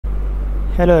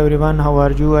Hello everyone, how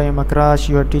are you? I am Akrash,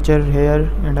 your teacher here,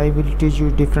 and I will teach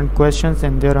you different questions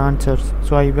and their answers.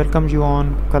 So I welcome you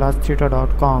on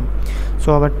classtheta.com.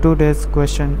 So our today's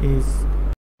question is: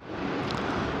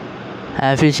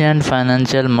 Efficient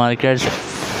financial markets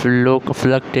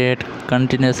fluctuate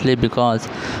continuously because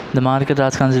the market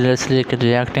is continuously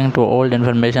reacting to old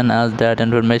information as that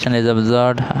information is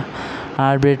absorbed.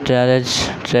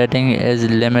 Arbitrage trading is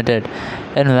limited.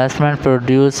 Investment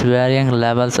produce varying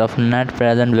levels of net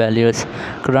present values.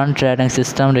 Current trading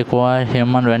system require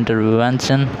human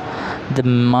intervention. The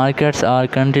markets are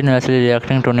continuously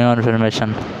reacting to new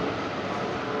information.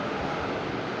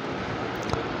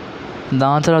 The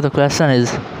answer of the question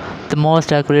is the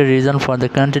most accurate reason for the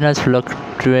continuous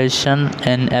fluctuation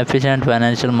in efficient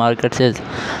financial markets is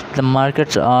the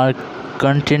markets are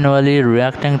continually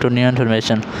reacting to new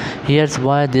information. Here's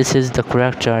why this is the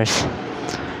correct choice.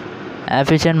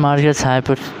 Efficient markets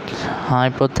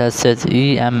hypothesis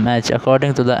 (EMH).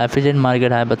 According to the efficient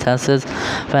market hypothesis,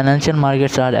 financial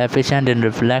markets are efficient in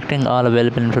reflecting all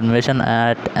available information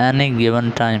at any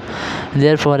given time.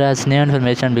 Therefore, as new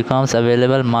information becomes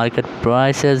available, market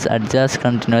prices adjust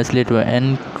continuously to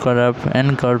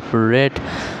incorporate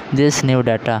this new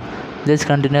data. This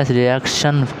continuous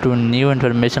reaction to new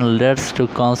information leads to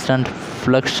constant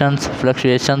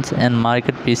fluctuations in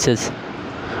market prices.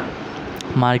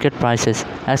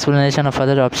 Explanation of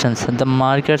other options. The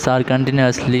markets are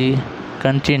continually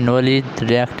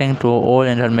reacting to old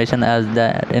information as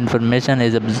the information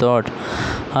is absorbed.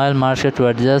 While markets to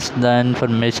adjust the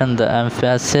information, the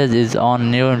emphasis is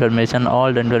on new information.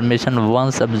 Old information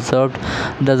once absorbed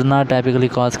does not typically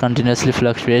cause continuously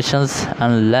fluctuations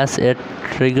unless it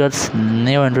triggers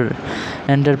new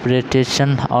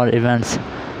interpretation or events.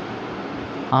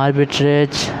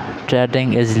 Arbitrage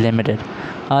trading is limited.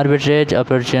 Arbitrage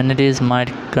opportunities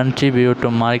might contribute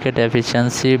to market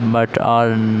efficiency but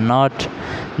are not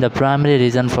the primary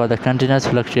reason for the continuous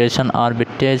fluctuation.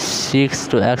 Arbitrage seeks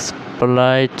to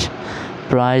exploit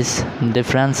price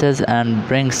differences and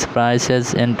brings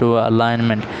prices into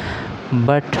alignment,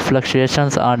 but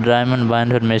fluctuations are driven by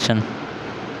information.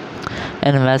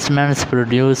 Investments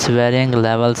produce varying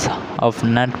levels of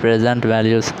net present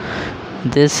values.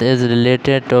 This is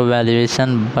related to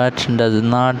valuation but does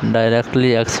not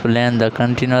directly explain the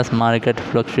continuous market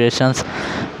fluctuations,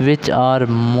 which are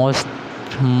more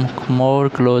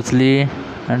closely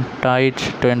tied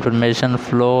to information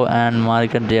flow and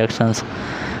market reactions.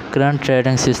 Current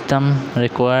trading system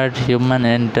required human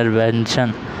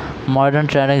intervention. Modern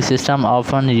trading systems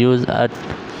often use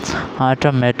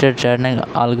automated trading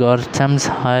algorithms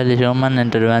while human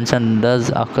intervention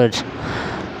does occur.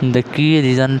 The key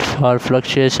reason for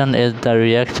fluctuation is the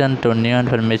reaction to new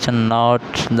information, not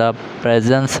the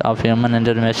presence of human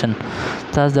intervention.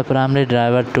 Thus, the primary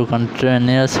driver to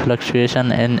continuous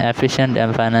fluctuation in efficient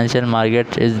and financial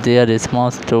markets is their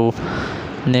response to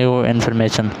new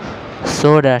information.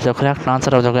 So that's the correct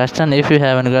answer of the question. If you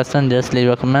have any question, just leave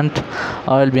a comment.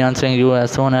 I will be answering you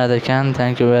as soon as I can.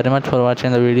 Thank you very much for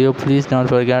watching the video. Please don't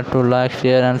forget to like,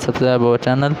 share and subscribe our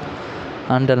channel.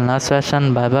 Until next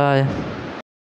session, bye bye.